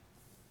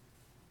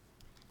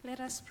Let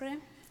us pray.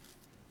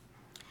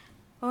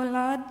 O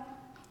Lord,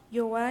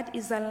 your word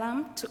is a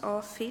lamp to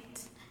our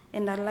feet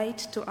and a light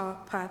to our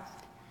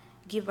path.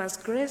 Give us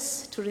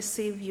grace to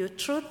receive your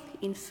truth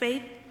in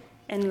faith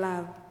and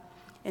love,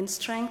 and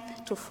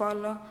strength to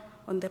follow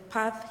on the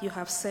path you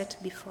have set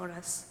before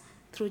us.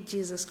 Through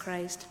Jesus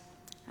Christ.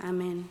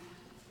 Amen.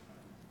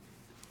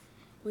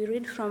 We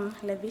read from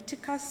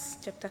Leviticus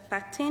chapter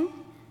 13,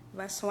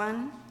 verse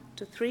 1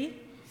 to 3,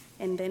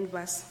 and then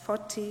verse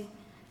 40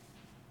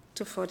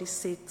 to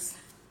 46.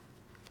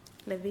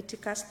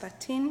 Leviticus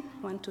 13,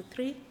 1 to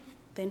 3,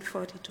 then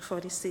 40 to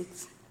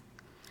 46.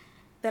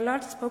 The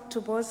Lord spoke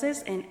to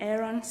Moses and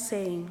Aaron,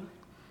 saying,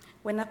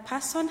 "When a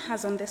person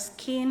has on the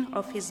skin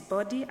of his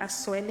body a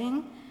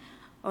swelling,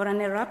 or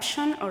an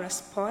eruption or a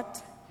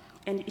spot,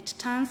 and it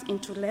turns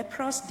into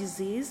leprous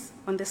disease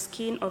on the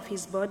skin of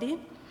his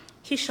body,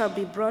 he shall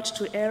be brought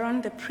to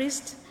Aaron the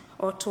priest,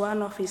 or to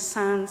one of his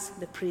sons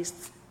the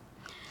priests.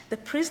 The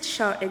priest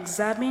shall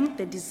examine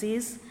the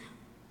disease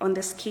on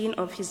the skin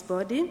of his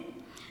body,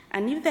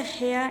 and if the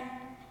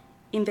hair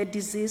in the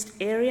diseased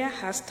area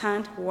has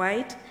turned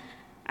white,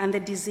 and the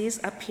disease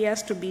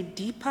appears to be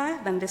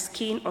deeper than the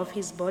skin of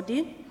his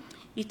body,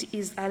 it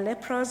is a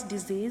leprous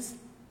disease.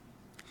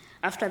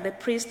 After the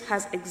priest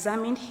has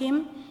examined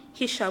him,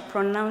 he shall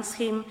pronounce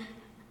him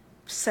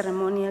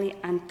ceremonially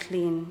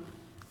unclean."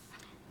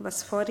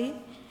 Verse 40,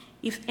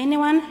 "If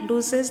anyone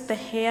loses the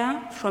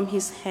hair from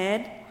his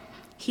head,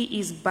 he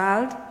is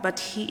bald, but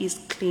he is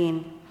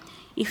clean.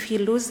 If he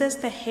loses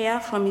the hair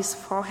from his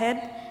forehead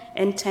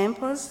and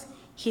temples,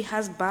 he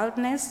has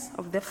baldness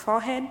of the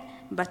forehead,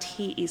 but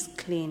he is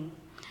clean.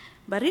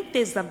 But if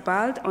there is a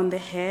bald on the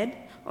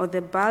head or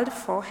the bald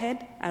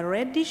forehead, a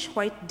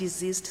reddish-white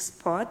diseased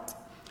spot,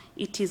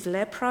 it is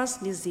leprous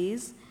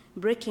disease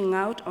breaking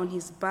out on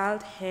his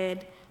bald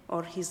head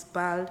or his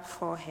bald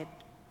forehead.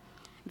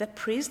 The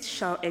priest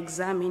shall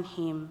examine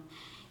him.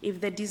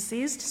 If the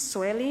diseased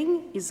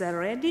swelling is a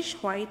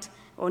reddish-white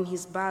on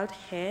his bald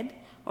head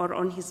or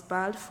on his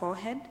bald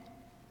forehead,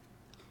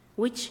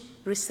 which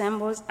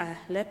resembles a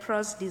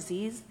leprous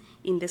disease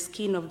in the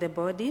skin of the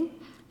body,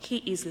 he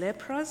is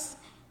leprous,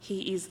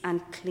 he is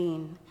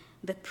unclean.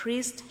 The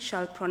priest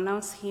shall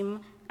pronounce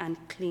him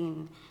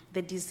unclean.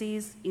 The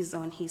disease is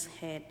on his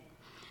head.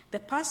 The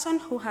person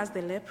who has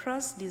the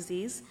leprous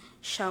disease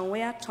shall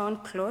wear torn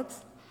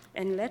clothes,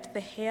 and let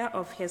the hair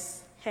of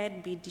his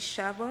head be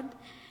disheveled,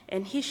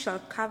 and he shall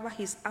cover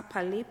his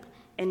upper lip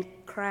and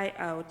cry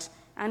out,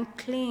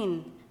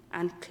 'Unclean,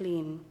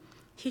 unclean.'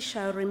 He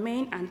shall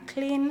remain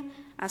unclean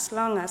as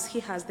long as he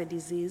has the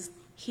disease.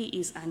 He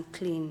is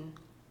unclean.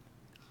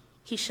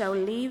 He shall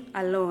live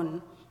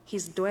alone.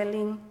 His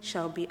dwelling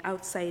shall be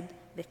outside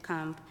the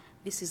camp."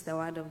 This is the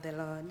word of the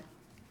Lord.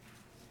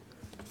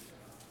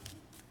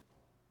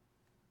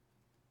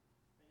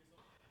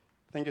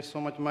 Thank you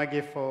so much,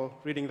 Maggie, for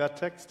reading that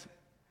text.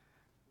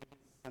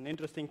 An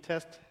interesting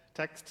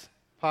text,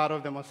 part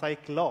of the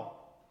Mosaic Law.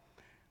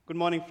 Good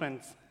morning,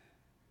 friends.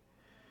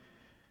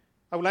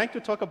 I would like to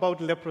talk about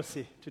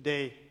leprosy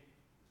today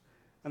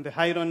and the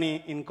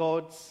irony in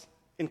God's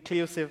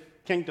inclusive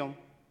kingdom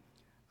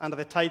under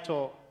the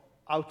title,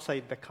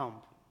 Outside the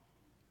Camp.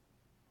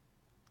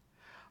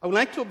 I would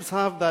like to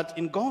observe that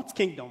in God's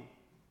kingdom,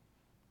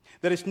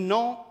 there is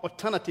no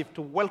alternative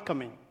to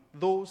welcoming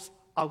those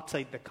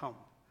outside the camp,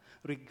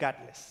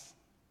 regardless.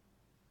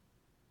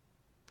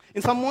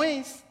 In some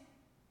ways,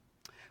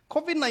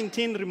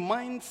 COVID-19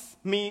 reminds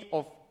me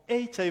of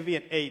HIV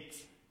and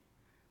AIDS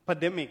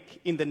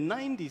pandemic in the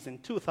 90s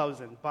and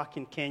 2000s back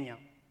in Kenya,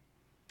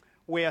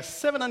 where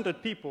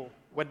 700 people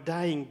were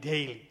dying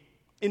daily.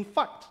 In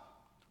fact,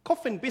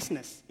 coffin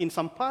business in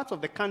some parts of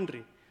the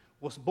country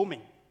was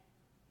booming.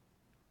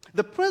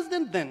 The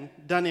president then,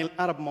 Daniel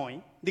Arap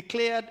Moi,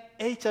 declared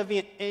HIV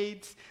and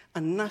AIDS a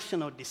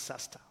national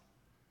disaster.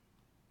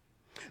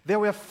 There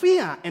were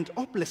fear and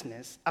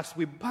hopelessness as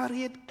we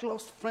buried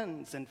close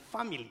friends and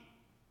family,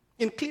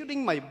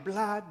 including my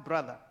blood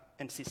brother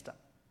and sister.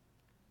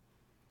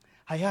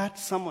 I heard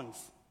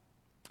sermons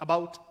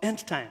about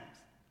end times,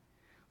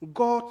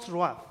 God's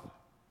wrath,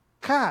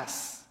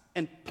 curse,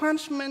 and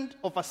punishment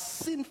of a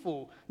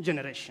sinful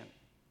generation.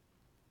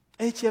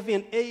 HIV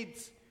and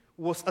AIDS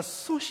was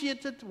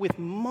associated with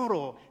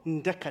moral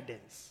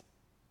decadence,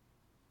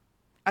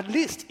 at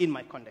least in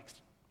my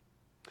context.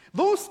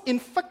 Those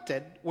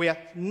infected were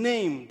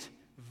named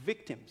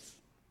victims.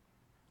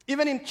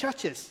 Even in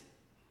churches,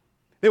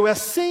 they were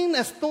seen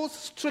as those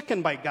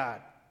stricken by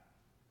God.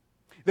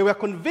 They were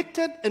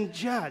convicted and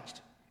judged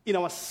in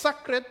our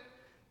sacred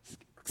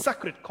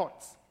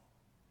courts.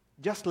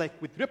 Just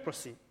like with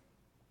leprosy,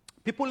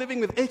 people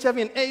living with HIV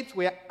and AIDS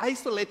were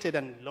isolated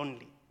and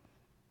lonely.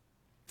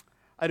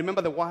 I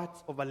remember the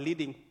words of a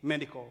leading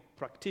medical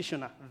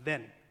practitioner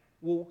then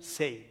who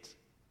said,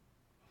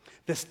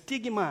 "The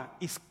stigma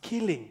is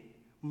killing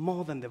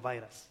more than the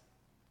virus."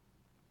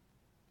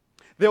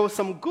 There was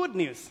some good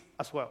news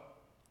as well.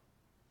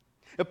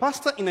 A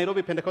pastor in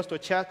Nairobi Pentecostal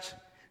Church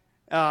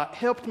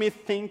helped me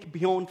think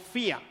beyond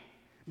fear,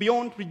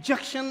 beyond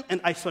rejection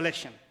and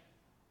isolation.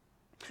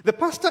 The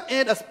pastor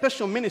had a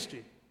special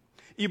ministry.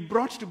 He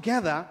brought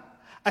together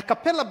a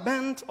cappella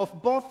band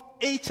of both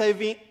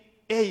HIV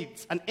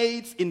AIDS and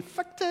AIDS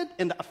infected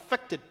and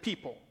affected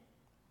people.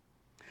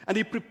 And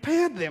he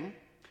prepared them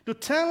to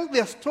tell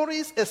their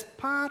stories as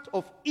part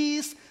of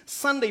his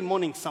Sunday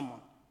morning sermon.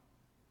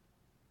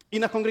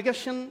 In a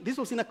congregation, this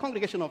was in a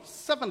congregation of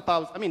several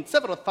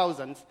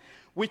thousands,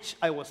 which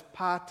I was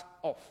part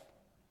of.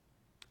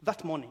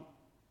 That morning,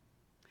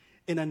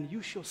 an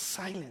unusual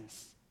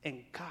silence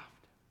engulfed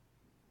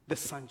the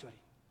sanctuary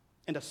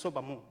and a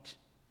sober mood.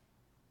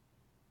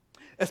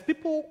 As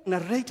people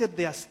narrated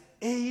their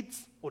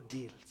AIDS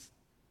ordeals,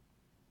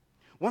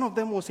 one of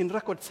them was in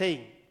record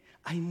saying,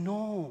 I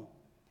know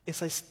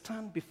as I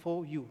stand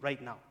before you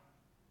right now,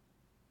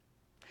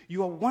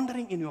 you are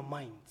wondering in your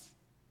minds,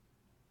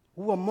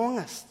 who among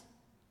us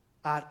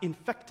are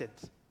infected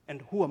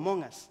and who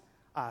among us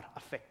are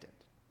affected.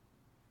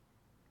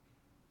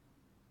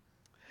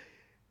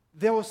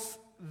 There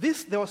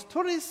were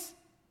stories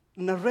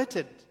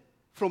narrated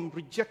from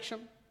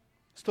rejection,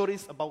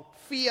 stories about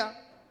fear,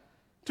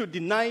 to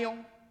denial,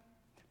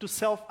 to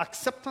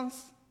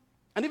self-acceptance,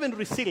 and even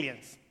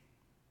resilience,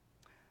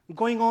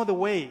 going all the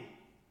way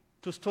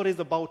to stories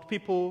about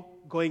people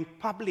going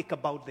public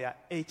about their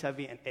HIV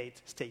and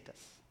AIDS status.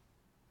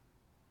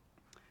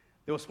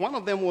 There was one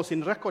of them was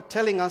in record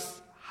telling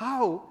us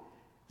how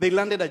they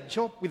landed a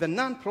job with a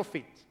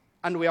non-profit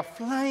and were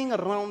flying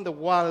around the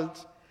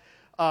world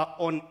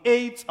on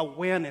AIDS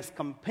awareness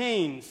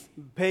campaigns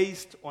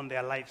based on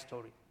their life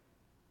story.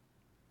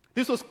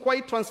 This was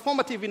quite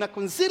transformative in a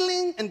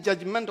concealing and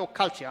judgmental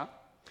culture,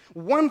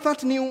 one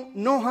that knew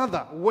no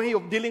other way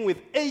of dealing with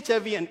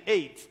HIV and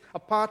AIDS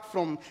apart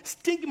from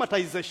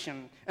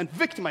stigmatization and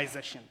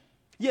victimization.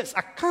 Yes,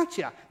 a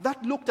culture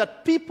that looked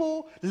at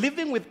people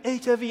living with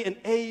HIV and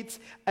AIDS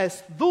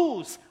as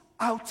those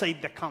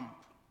outside the camp.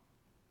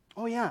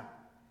 Oh yeah,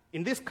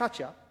 in this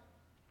culture,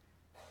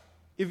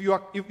 if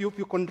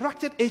you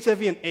contracted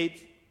HIV and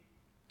AIDS,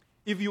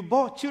 if you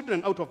bore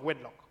children out of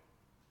wedlock,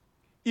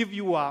 if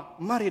you are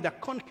married a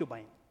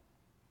concubine,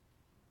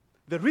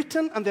 the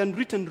written and the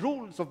unwritten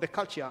rules of the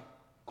culture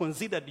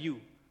considered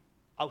you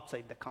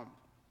outside the camp.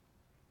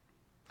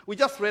 We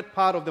just read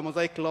part of the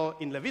Mosaic Law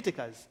in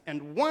Leviticus,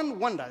 and one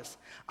wonders,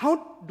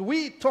 how do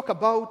we talk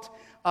about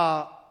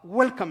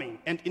welcoming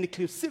and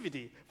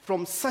inclusivity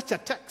from such a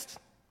text?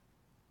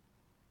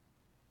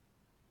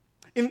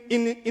 In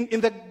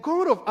the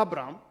God of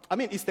Abraham,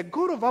 it's the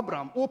God of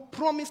Abraham who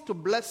promised to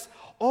bless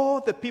all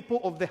the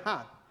people of the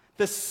earth.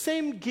 The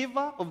same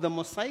giver of the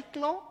Mosaic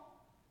Law.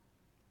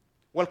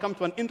 Welcome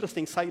to an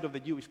interesting side of the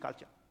Jewish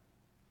culture.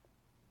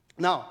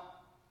 Now,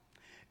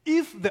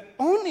 if the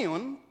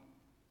onion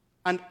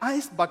and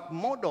iceberg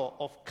model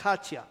of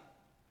culture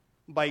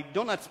by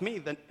Donald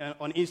Smith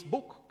on his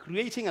book,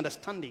 Creating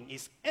Understanding,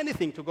 is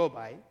anything to go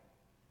by,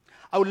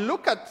 I would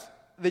look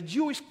at the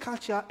Jewish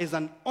culture as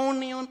an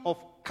onion of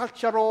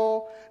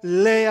cultural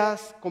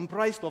layers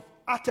comprised of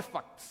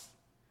artifacts,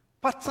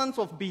 patterns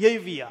of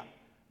behavior,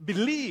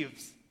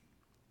 beliefs,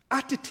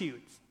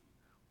 attitudes,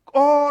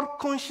 all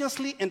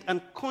consciously and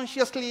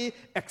unconsciously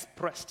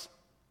expressed.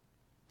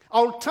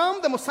 I'll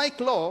term the Mosaic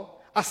Law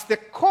as the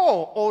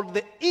core or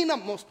the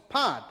innermost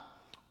part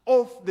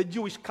of the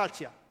Jewish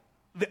culture,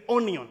 the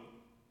onion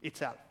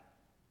itself.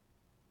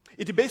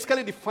 It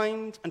basically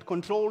defined and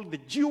controlled the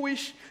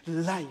Jewish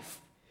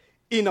life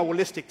in a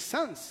holistic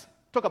sense.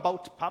 Talk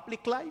about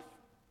public life,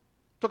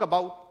 talk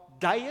about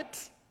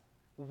diet,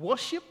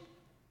 worship,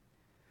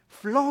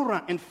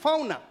 flora and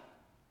fauna,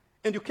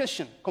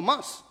 education,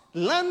 commerce,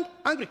 land,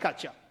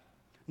 agriculture,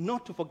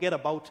 not to forget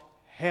about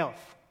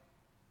health.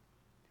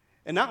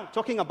 And now,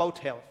 talking about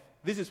health,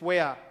 this is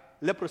where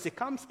leprosy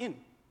comes in.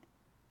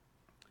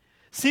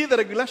 See the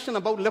regulation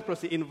about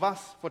leprosy in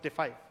verse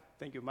 45.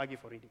 Thank you, Maggie,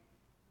 for reading.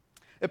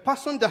 A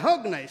person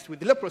diagnosed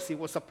with leprosy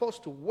was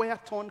supposed to wear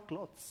torn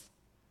clothes.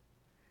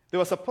 They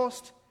were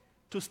supposed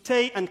to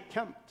stay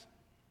unkempt.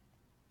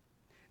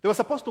 They were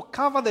supposed to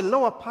cover the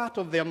lower part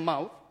of their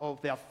mouth,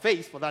 of their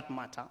face for that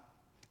matter,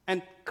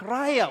 and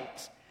cry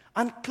out,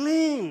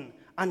 unclean,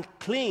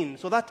 unclean,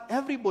 so that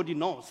everybody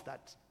knows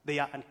that they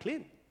are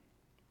unclean.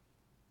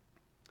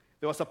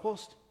 They were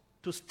supposed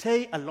to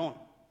stay alone.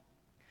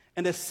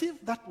 And as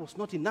if that was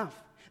not enough,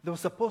 they were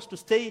supposed to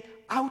stay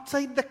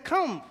outside the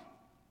camp,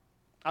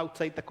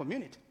 outside the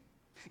community.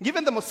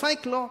 Given the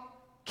Mosaic Law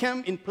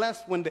came in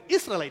place when the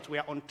Israelites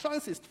were on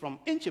transit from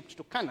Egypt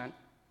to Canaan,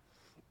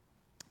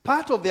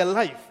 part of their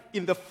life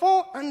in the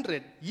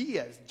 400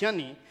 years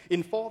journey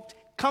involved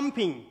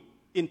camping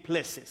in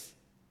places.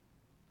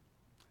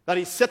 That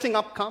is, setting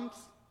up camps,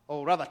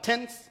 or rather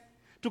tents,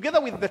 together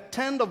with the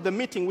tent of the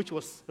meeting, which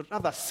was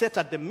rather set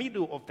at the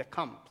middle of the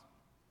camp.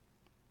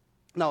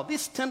 Now,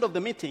 this tent of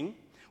the meeting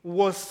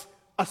was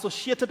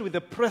associated with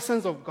the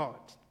presence of God.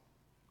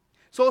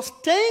 So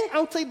staying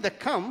outside the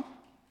camp,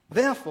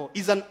 therefore,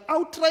 is an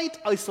outright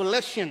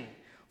isolation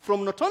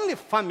from not only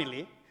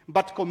family,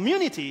 but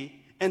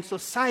community and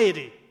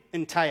society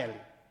entirely.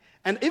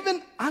 And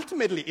even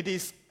ultimately, it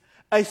is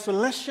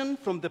isolation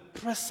from the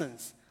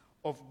presence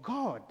of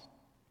God.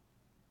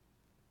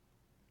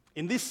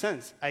 In this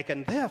sense, I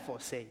can therefore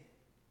say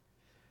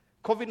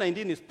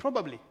COVID-19 is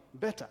probably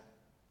better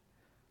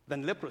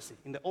than leprosy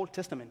in the Old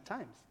Testament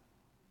times.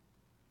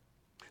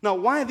 Now,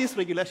 why these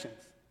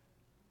regulations?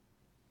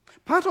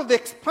 Part of the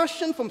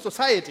expulsion from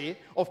society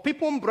of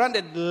people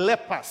branded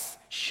lepers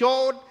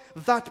showed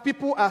that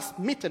people are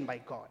smitten by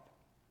God.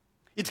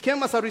 It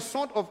came as a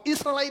result of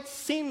Israelites'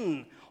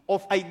 sin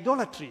of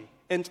idolatry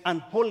and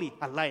unholy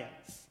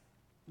alliance.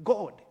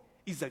 God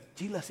is a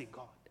jealousy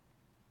God.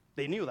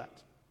 They knew that.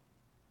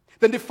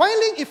 The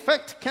defiling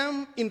effect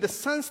came in the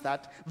sense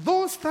that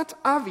those that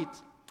have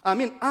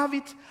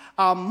it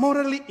are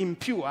morally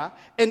impure,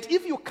 and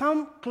if you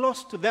come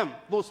close to them,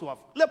 those who have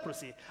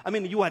leprosy,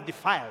 you are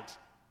defiled.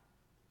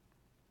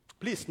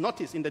 Please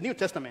notice in the New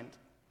Testament,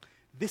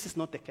 this is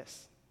not the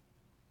case.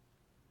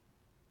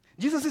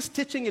 Jesus'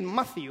 teaching in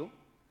Matthew,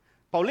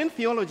 Pauline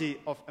theology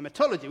of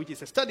emetology, which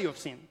is a study of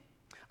sin,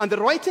 and the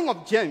writing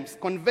of James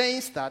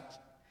conveys that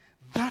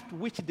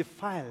which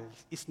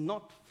defiles is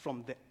not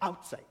from the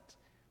outside,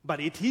 but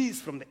it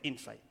is from the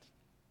inside.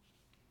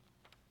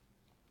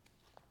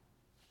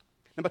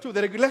 Number two,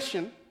 the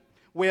regulation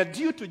were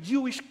due to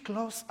Jewish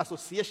close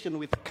association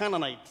with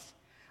Canaanite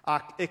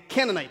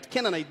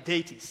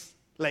deities,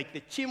 like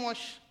the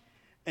Chemosh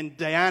and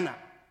Diana.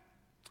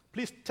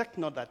 Please take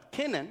note that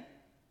Canaan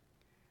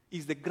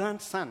is the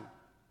grandson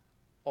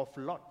of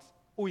Lot,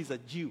 who is a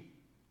Jew.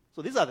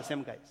 So these are the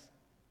same guys.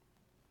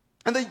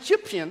 And the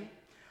Egyptian,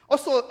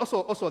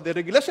 also the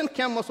regulation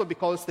came also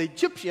because the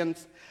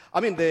Egyptians,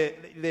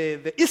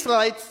 the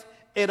Israelites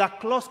had a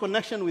close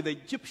connection with the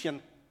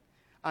Egyptian,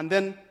 and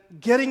then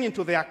getting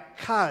into their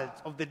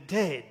cult of the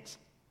dead.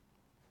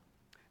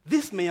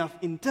 This may have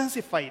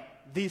intensified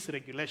these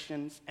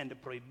regulations and the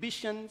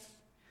prohibitions,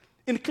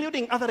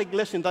 including other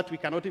regulations that we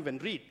cannot even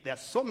read. There are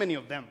so many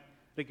of them.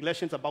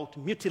 Regulations about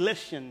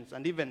mutilations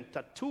and even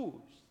tattoos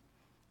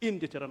in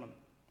Deuteronomy.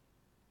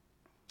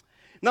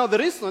 Now, the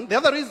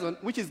other reason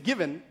which is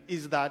given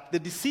is that the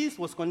disease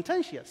was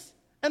contagious.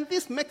 And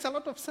this makes a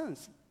lot of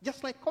sense.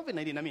 Just like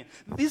COVID-19,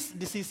 this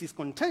disease is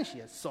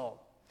contagious. So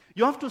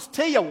you have to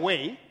stay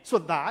away so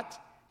that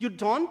you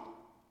don't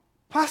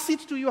pass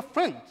it to your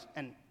friend.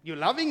 And you're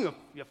loving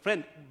your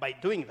friend by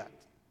doing that.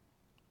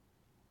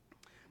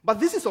 But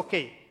this is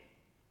okay.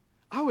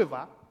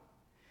 However,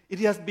 it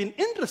has been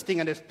interesting,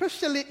 and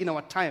especially in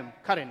our time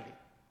currently,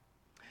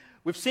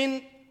 we've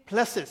seen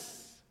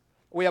places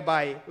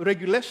whereby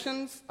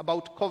regulations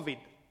about COVID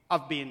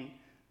have been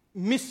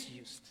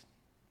misused.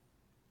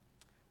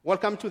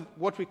 Welcome to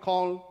what we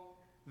call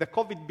the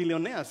COVID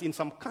billionaires in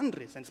some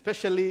countries, and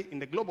especially in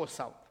the global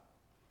south,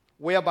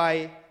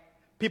 whereby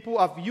people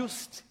have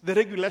used the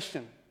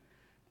regulation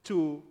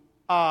to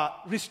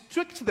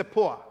restrict the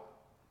poor,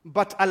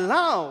 but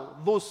allow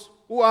those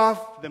who have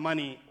the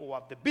money, who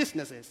have the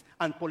businesses,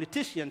 and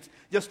politicians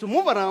just to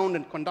move around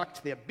and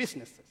conduct their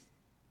businesses.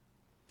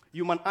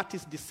 Human art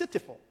is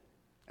deceitful,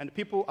 and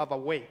people have a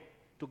way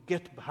to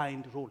get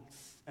behind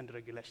rules and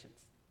regulations.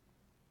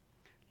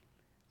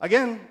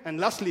 Again, and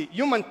lastly,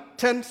 human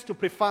tends to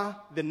prefer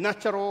the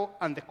natural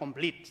and the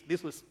complete.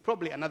 This was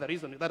probably another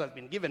reason that has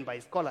been given by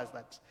scholars,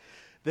 that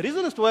the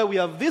reason as to why we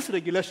have this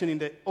regulation in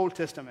the Old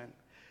Testament,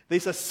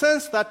 there's a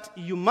sense that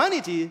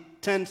humanity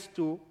tends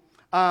to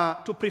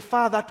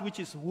prefer that which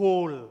is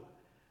whole,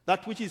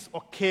 that which is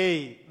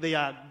okay. They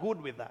are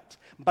good with that.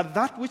 But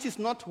that which is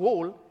not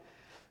whole,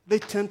 they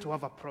tend to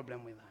have a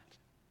problem with that.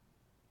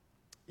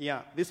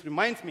 Yeah, this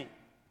reminds me,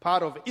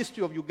 part of the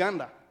history of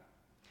Uganda.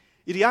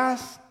 It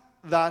has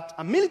that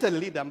a military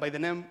leader by the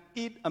name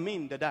Idi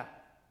Amin Dada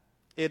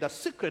had a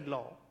secret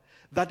law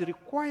that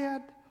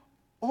required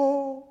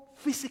all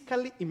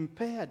physically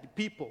impaired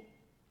people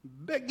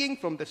begging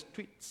from the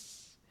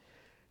streets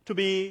to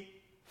be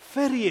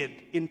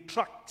ferried in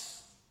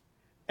trucks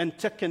and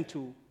taken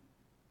to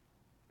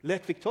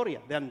Lake Victoria,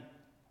 then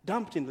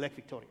dumped in Lake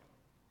Victoria.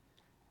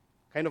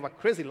 Kind of a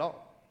crazy law,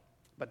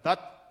 but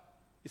that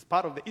is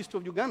part of the history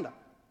of Uganda.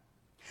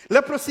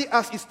 Leprosy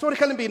has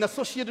historically been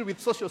associated with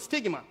social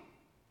stigma.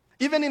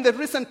 Even in the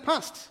recent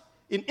past,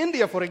 in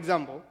India, for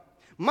example,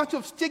 much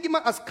of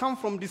stigma has come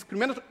from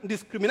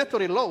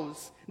discriminatory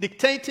laws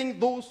dictating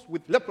those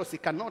with leprosy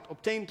cannot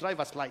obtain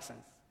driver's license,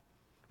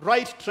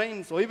 ride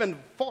trains, or even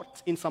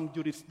vote in some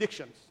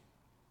jurisdictions.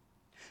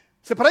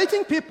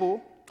 Separating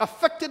people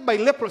affected by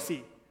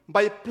leprosy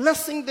by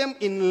placing them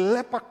in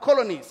leper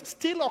colonies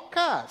still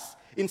occurs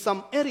in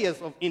some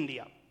areas of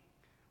India,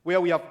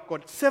 where we have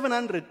got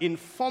 700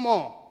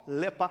 informal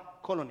leper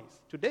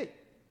colonies today.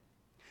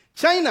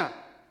 China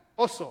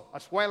also,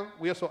 as well,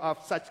 we also have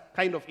such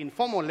kind of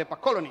informal leper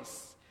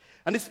colonies.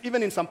 And it's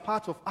even in some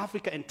parts of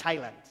Africa and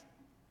Thailand.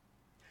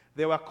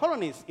 There were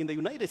colonies in the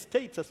United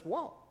States as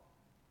well.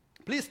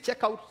 Please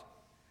check out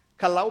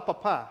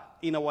Kalaupapa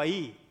in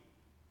Hawaii.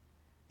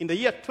 In the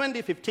year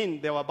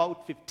 2015, there were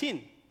about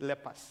 15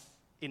 lepers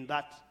in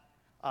that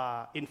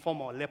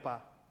informal leper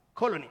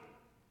colony.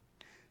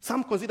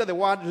 Some consider the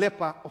word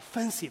leper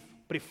offensive,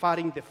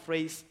 preferring the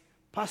phrase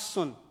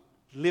person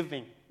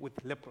living with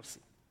leprosy.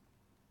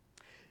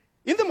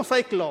 In the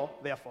Mosaic Law,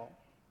 therefore,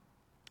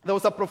 there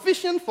was a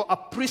provision for a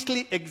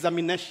priestly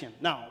examination.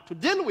 Now, to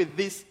deal with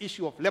this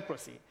issue of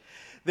leprosy,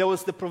 there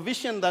was the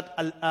provision that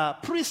a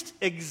priest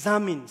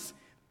examines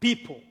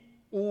people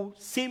who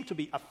seem to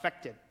be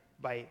affected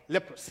by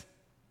leprosy.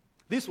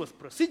 This was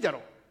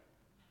procedural.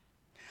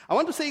 I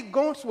want to say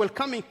God's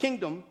welcoming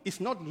kingdom is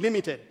not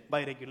limited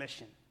by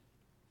regulation.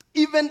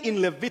 Even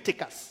in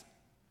Leviticus,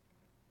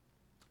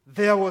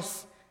 there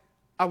was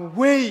a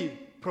way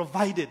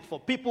provided for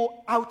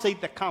people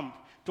outside the camp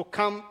to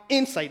come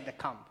inside the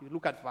camp. You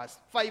look at verse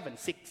 5 and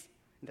 6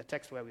 in the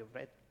text where we've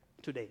read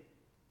today.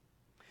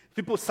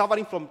 People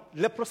suffering from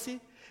leprosy,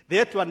 they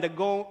had to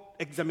undergo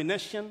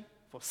examination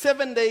for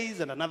 7 days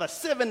and another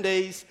 7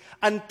 days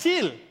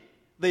until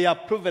they are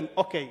proven,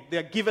 okay, they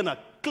are given a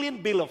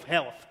clean bill of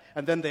health,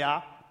 and then they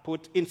are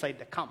put inside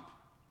the camp.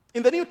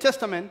 In the New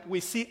Testament, we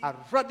see a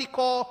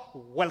radical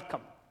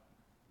welcome.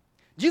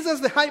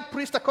 Jesus, the high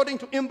priest, according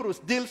to Hebrews,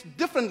 deals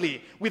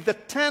differently with the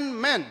 10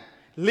 men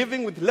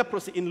living with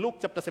leprosy in Luke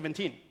chapter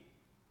 17.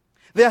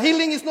 Their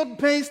healing is not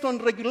based on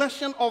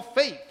regulation of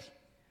faith,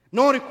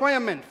 no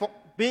requirement for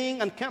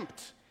being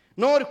unkempt,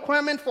 no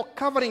requirement for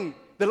covering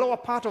the lower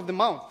part of the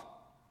mouth,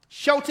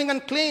 shouting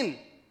unclean,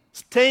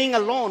 staying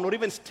alone, or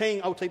even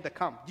staying outside the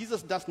camp.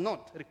 Jesus does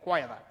not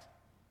require that.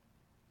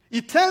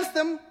 He tells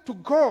them to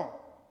go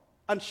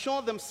and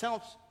show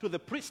themselves to the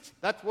priest.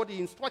 That's what he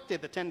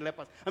instructed the 10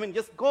 lepers.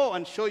 Just go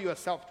and show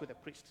yourself to the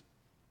priest,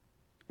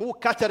 who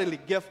culturally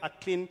gave a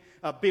clean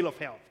bill of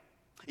health.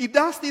 He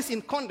does this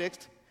in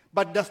context,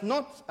 but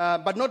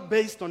not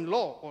based on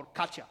law or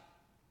culture.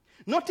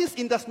 Notice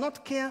he does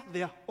not care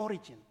their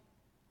origin.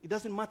 It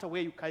doesn't matter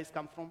where you guys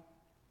come from.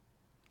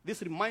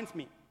 This reminds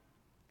me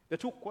the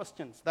 2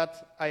 questions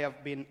that I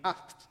have been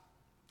asked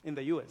in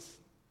the U.S.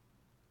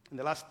 in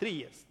the last 3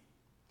 years.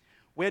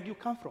 Where do you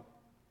come from?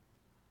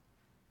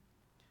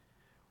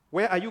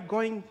 Where are you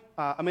going?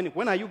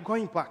 When are you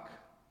going back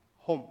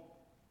home?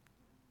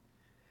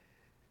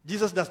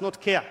 Jesus does not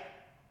care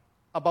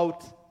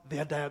about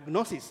their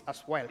diagnosis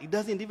as well. He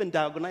doesn't even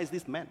diagnose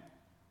these men.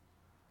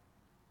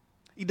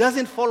 He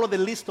doesn't follow the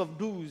list of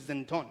do's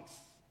and don'ts.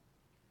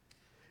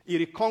 He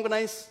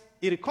recognizes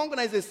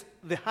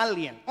the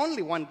alien.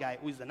 Only one guy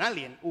who is an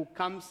alien who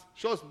comes,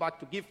 shows back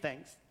to give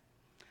thanks.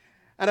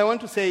 And I want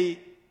to say,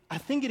 I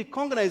think he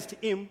recognized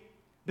him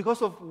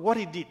because of what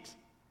he did.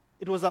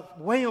 It was a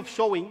way of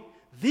showing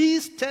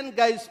these 10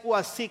 guys who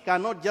are sick are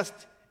not just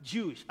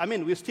Jewish.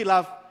 We still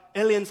have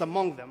aliens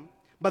among them,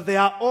 but they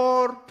are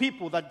all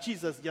people that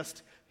Jesus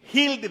just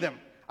healed them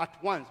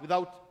at once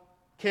without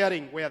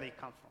caring where they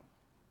come from.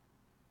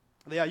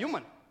 They are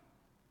human.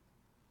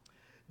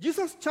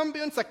 Jesus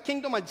champions a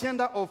kingdom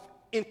agenda of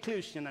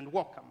inclusion and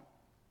welcoming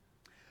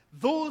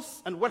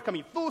those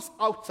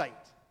outside,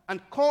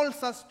 and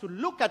calls us to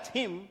look at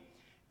him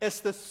as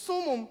the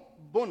summum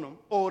bonum,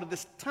 or the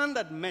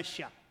standard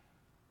measure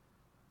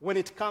when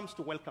it comes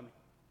to welcoming.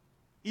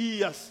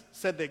 He has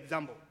set the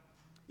example.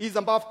 He is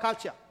above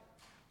culture.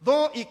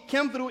 Though he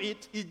came through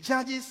it, he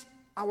judges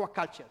our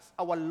cultures,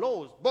 our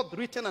laws, both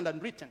written and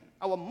unwritten,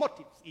 our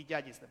motives, he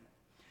judges them.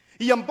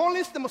 He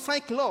abolished the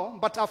Mosaic law,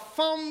 but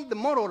affirmed the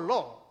moral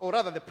law, or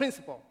rather the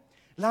principle.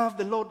 Love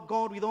the Lord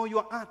God with all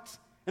your heart,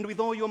 and with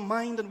all your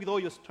mind, and with all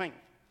your strength.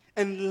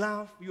 And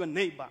love your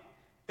neighbor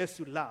as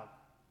you love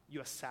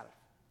yourself.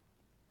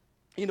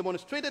 He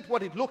demonstrated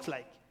what it looks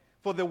like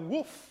for the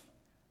wolf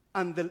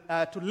and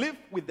to live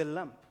with the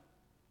lamb,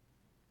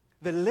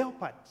 the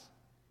leopard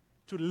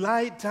to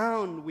lie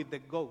down with the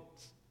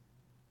goat,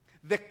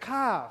 the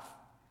calf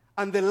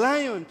and the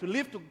lion to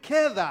live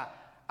together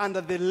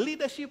under the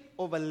leadership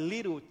of a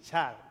little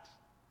child.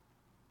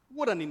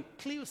 What an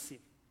inclusive,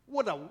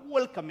 what a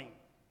welcoming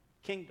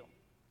kingdom.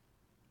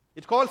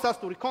 It calls us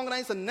to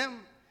recognize and name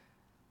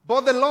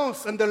both the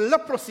loss and the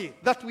leprosy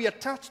that we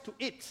attach to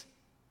it,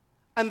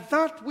 and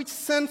that which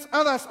sends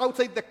others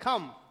outside the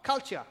camp: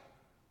 culture,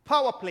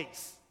 power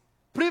plays,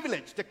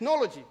 privilege,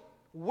 technology,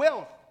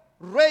 wealth,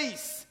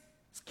 race,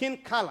 skin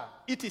color,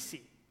 etc.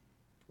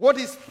 What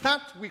is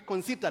that we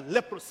consider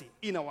leprosy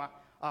in our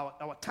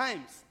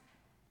times?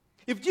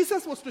 If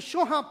Jesus was to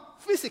show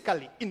up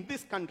physically in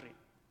this country,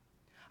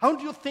 how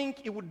do you think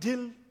he would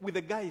deal with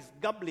the guys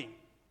gambling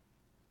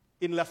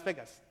in Las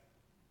Vegas?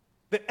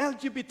 The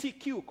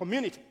LGBTQ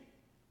community,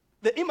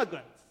 the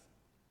immigrants,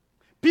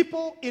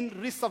 people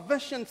in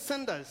reservation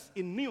centers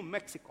in New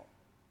Mexico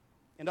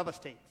and other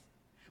states,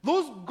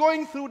 those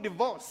going through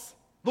divorce,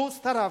 those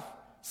that have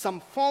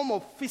some form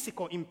of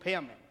physical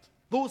impairment,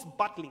 those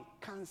battling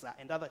cancer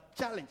and other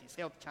challenges,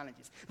 health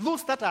challenges,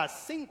 those that are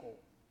single,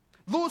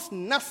 those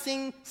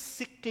nursing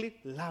sickly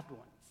loved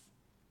ones.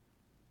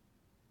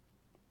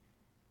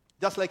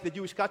 Just like the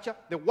Jewish culture,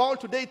 the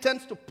world today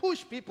tends to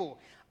push people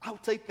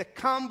outside the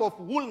camp of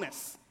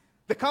wholeness,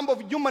 the camp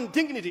of human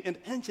dignity and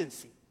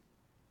agency.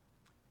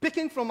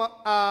 Picking from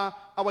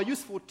our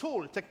useful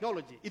tool,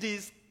 technology, it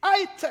is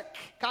high-tech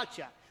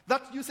culture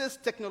that uses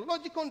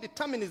technological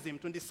determinism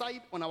to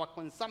decide on our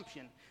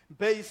consumption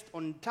based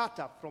on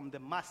data from the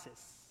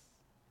masses.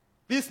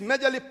 This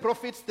majorly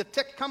profits the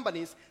tech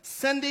companies,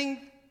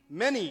 sending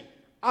many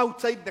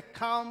outside the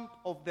camp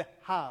of the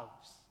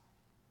haves.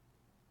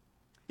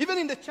 Even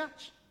in the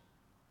church,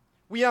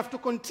 we have to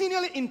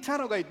continually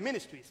interrogate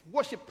ministries,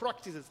 worship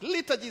practices,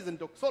 liturgies, and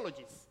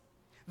doxologies,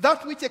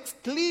 that which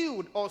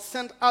exclude or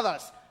send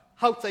others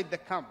outside the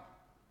camp.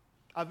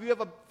 Have you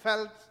ever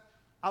felt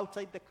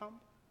outside the camp?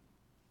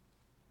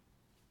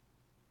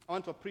 I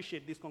want to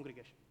appreciate this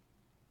congregation.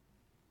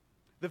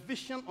 The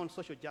vision on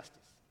social justice,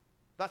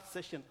 that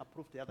session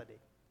approved the other day.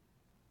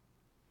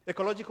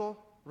 Ecological,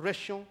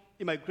 racial,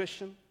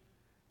 immigration,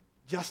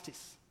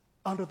 justice,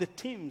 under the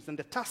teams and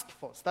the task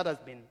force that has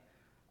been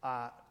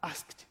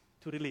asked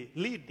to really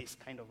lead this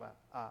kind of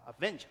a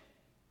venture.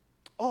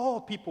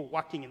 All people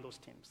working in those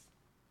teams,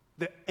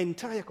 the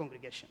entire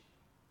congregation.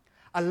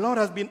 A lot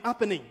has been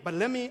happening, but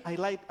let me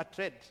highlight a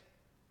thread.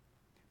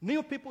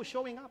 New people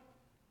showing up.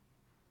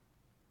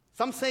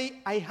 Some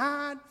say, I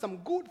heard some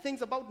good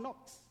things about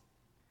Knox.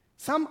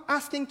 Some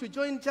asking to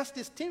join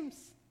justice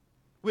teams.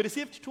 We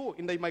received 2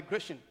 in the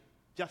Immigration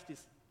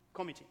Justice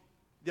Committee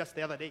just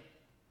the other day.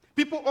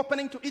 People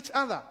opening to each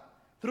other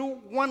through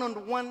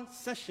one-on-one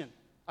session.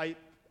 I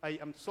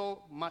am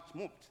so much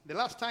moved. The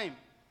last time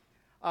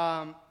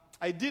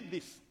I did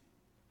this,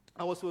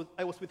 I was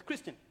with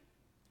Christian.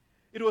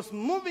 It was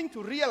moving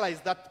to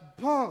realize that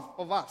both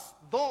of us,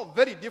 though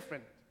very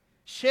different,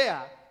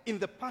 share in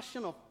the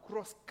passion of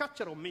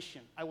cross-cultural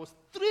mission. I was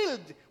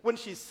thrilled when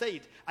she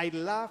said, I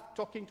love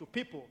talking to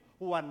people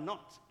who are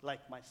not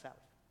like myself.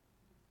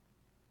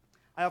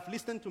 I have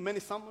listened to many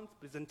sermons,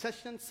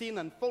 presentations, seen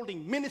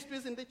unfolding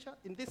ministries in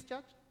this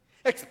church,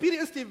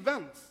 experienced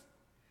events.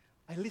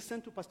 I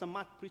listened to Pastor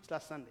Mark preach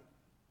last Sunday.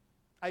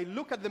 I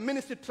look at the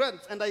ministry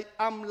trends and I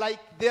am like,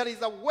 there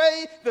is a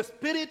way the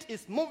Spirit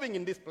is moving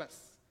in this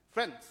place.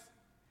 Friends,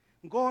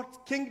 God's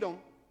kingdom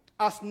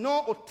has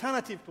no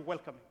alternative to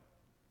welcoming.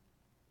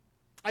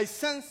 I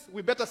sense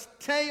we better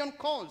stay on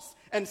course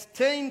and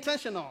stay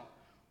intentional,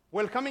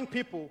 welcoming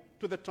people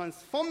to the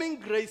transforming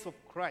grace of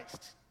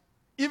Christ,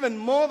 even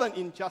more than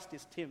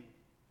injustice team,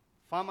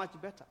 far much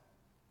better.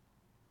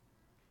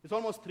 It's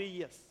almost 3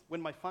 years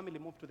when my family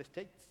moved to the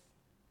States.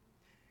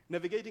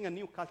 Navigating a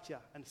new culture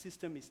and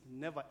system is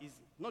never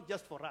easy, not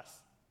just for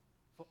us,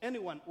 for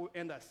anyone who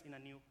enters in a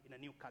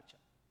new culture.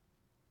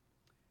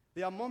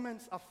 There are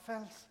moments I've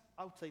felt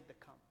outside the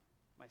camp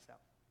myself.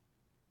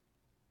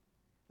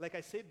 Like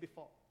I said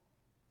before,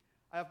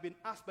 I have been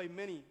asked by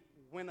many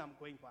when I'm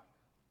going back.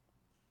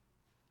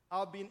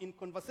 I've been in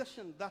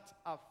conversations that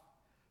have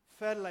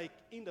felt like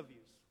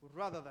interviews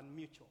rather than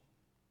mutual.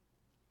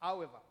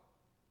 However,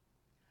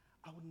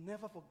 I will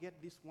never forget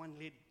this one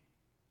lady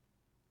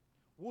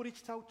who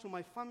reached out to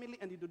my family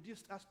and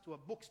introduced us to a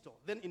bookstore,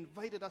 then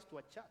invited us to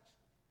a church.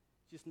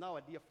 She's now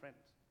a dear friend.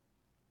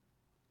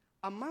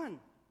 A man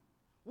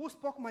who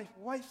spoke my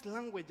wife's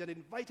language and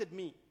invited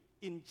me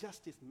in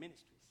justice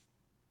ministries.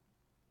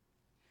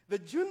 The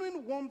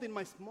genuine warmth in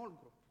my small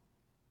group.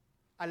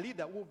 A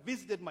leader who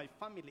visited my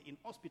family in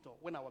hospital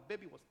when our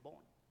baby was born.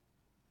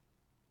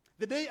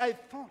 The day I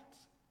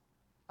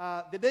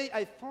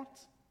thought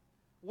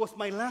was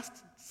my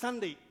last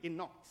Sunday in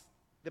Knox.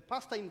 The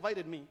pastor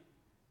invited me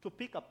to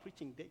pick a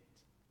preaching date.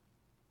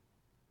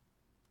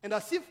 And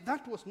as if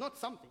that was not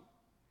something,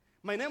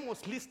 my name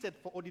was listed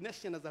for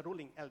ordination as a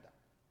ruling elder.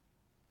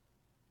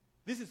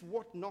 This is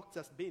what Knox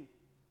has been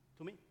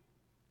to me.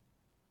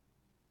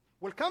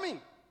 Welcoming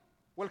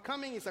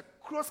is a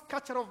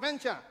cross-cultural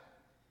venture.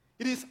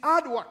 It is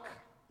hard work.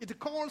 It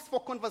calls for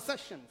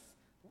conversations.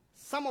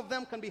 Some of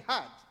them can be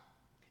hard.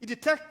 It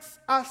detects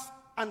us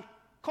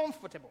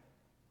uncomfortable.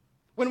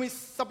 When we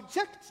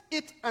subject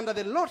it under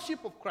the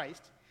lordship of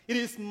Christ, it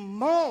is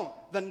more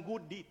than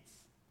good deeds.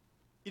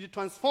 It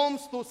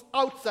transforms those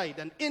outside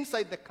and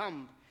inside the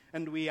camp,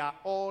 and we are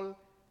all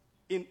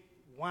in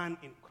one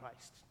in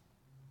Christ.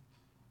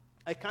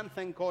 I can't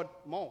thank God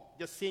more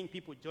just seeing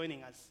people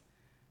joining us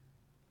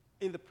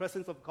in the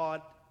presence of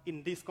God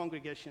in this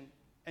congregation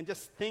and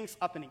just things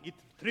happening. It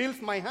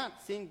thrills my heart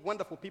seeing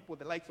wonderful people,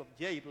 the likes of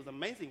Jay. It was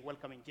amazing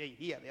welcoming Jay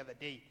here the other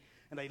day.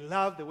 And I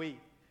love the way,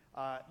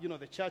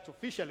 the church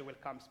officially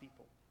welcomes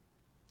people.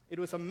 It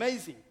was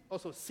amazing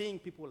also seeing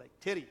people like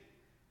Terry,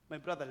 my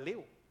brother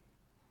Leo,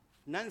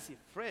 Nancy,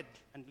 Fred,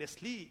 and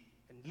Leslie,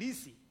 and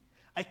Lizzie.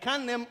 I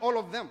can't name all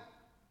of them.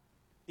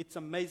 It's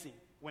amazing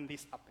when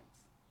this happens.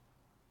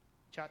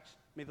 Church,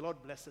 may the Lord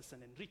bless us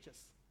and enrich us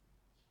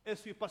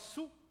as we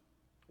pursue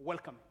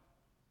welcoming.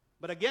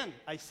 But again,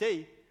 I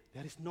say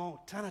there is no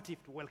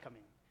alternative to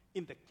welcoming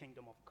in the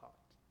kingdom of God.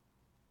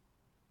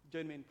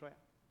 Join me in prayer.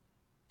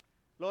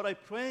 Lord, I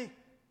pray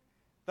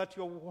that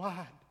your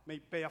word may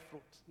bear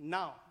fruit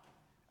now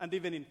and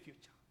even in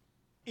future,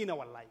 in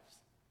our lives,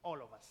 all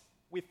of us.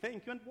 We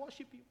thank you and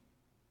worship you.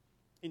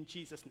 In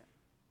Jesus' name,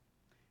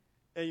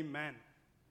 amen.